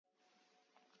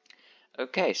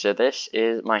Okay, so this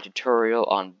is my tutorial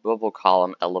on bubble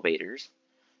column elevators.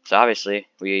 So obviously,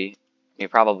 you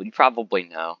probably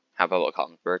know how bubble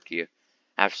columns work. You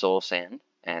have soul sand,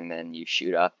 and then you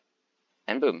shoot up,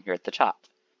 and boom, you're at the top.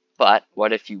 But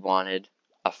what if you wanted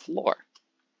a floor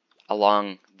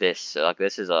along this? So like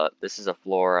this is a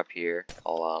floor up here.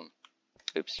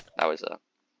 Oops, that was a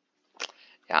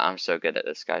yeah. I'm so good at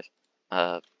this, guys.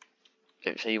 Uh,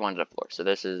 so you wanted a floor. So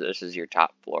this is your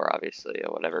top floor, obviously,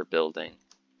 of whatever building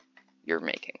you're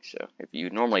making. So if you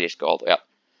normally just go all the way up,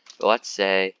 but let's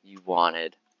say you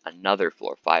wanted another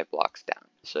floor 5 blocks down.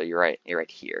 So you're right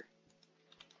here.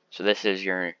 So this is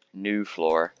your new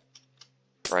floor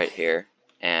right here.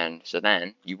 And so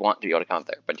then you want to be able to come up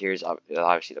there. But here's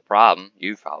obviously the problem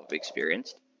you've probably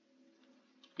experienced.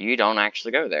 You don't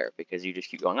actually go there because you just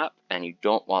keep going up, and you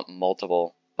don't want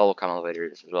multiple bubble column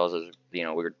elevators as well as those,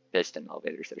 weird piston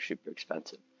elevators that are super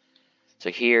expensive.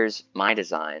 So here's my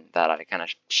design that I kind of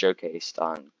showcased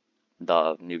on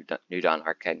the New Dawn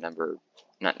arcade number,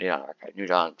 not New Dawn arcade, New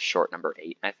Dawn short number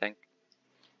 8, I think.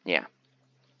 Yeah.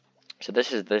 So that's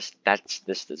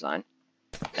this design.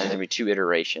 And there's gonna be 2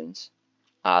 iterations.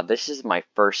 This is my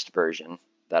first version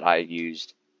that I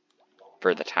used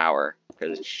for the tower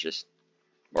because it's just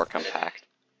more compact.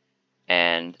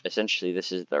 And essentially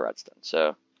this is the redstone.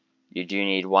 So you do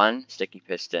need 1 sticky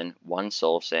piston, 1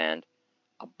 soul sand,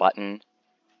 a button,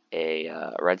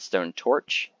 a redstone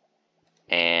torch,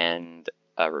 and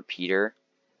a repeater,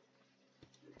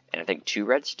 and I think 2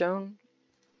 redstone.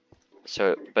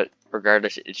 So, but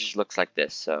regardless, it just looks like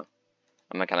this. So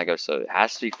I'm gonna kind of go. So it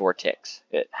has to be 4 ticks.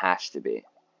 It has to be.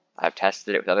 I've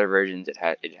tested it with other versions. It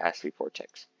has to be 4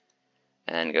 ticks,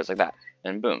 and then it goes like that,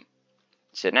 and boom.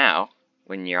 So now,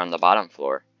 when you're on the bottom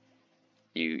floor,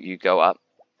 you go up,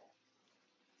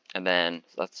 and then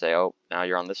let's say, oh, now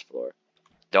you're on this floor.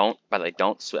 By the way,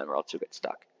 don't swim or else you'll get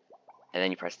stuck. And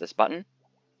then you press this button,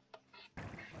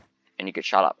 and you get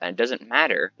shot up. And it doesn't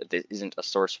matter that this isn't a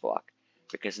source block,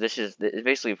 because it's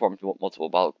basically formed multiple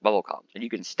bubble columns, and you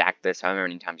can stack this however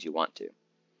many times you want to.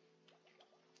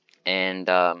 And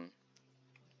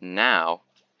now,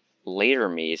 later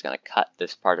me is going to cut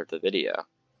this part of the video.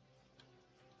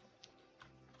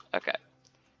 Okay,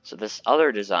 so this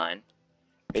other design,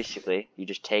 basically, you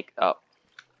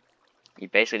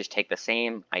basically just take the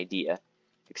same idea,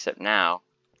 except now,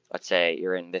 let's say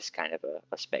you're in this kind of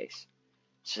a space.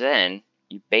 So then,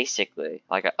 you basically,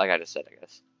 like I just said, I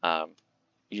guess,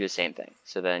 you do the same thing.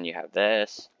 So then you have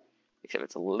this, except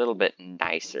it's a little bit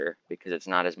nicer because it's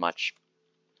not as much,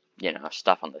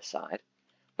 stuff on the side.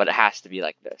 But it has to be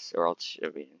like this, or else,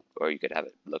 or you could have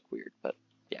it look weird. But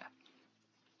yeah.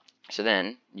 So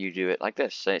then you do it like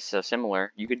this. So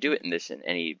similar. You could do it in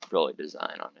any really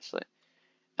design, honestly.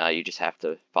 You just have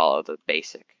to follow the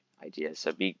basic idea.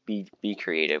 So be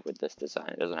creative with this design.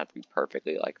 It doesn't have to be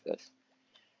perfectly like this.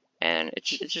 And it's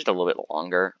just a little bit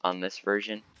longer on this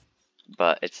version,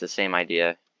 but it's the same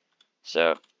idea.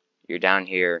 So you're down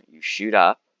here, you shoot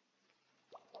up,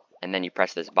 and then you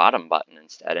press this bottom button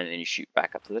instead, and then you shoot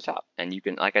back up to the top. And you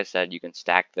can, like I said, you can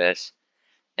stack this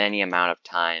any amount of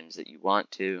times that you want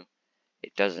to.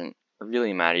 It doesn't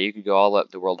really matter. You could go all up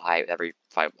to world height every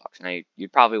 5 blocks. Now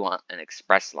you'd probably want an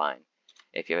express line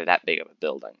if you have that big of a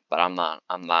building, but I'm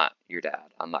not your dad.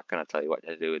 I'm not gonna tell you what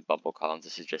to do with bubble columns.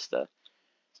 This is just a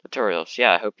tutorial. So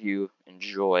yeah, I hope you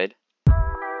enjoyed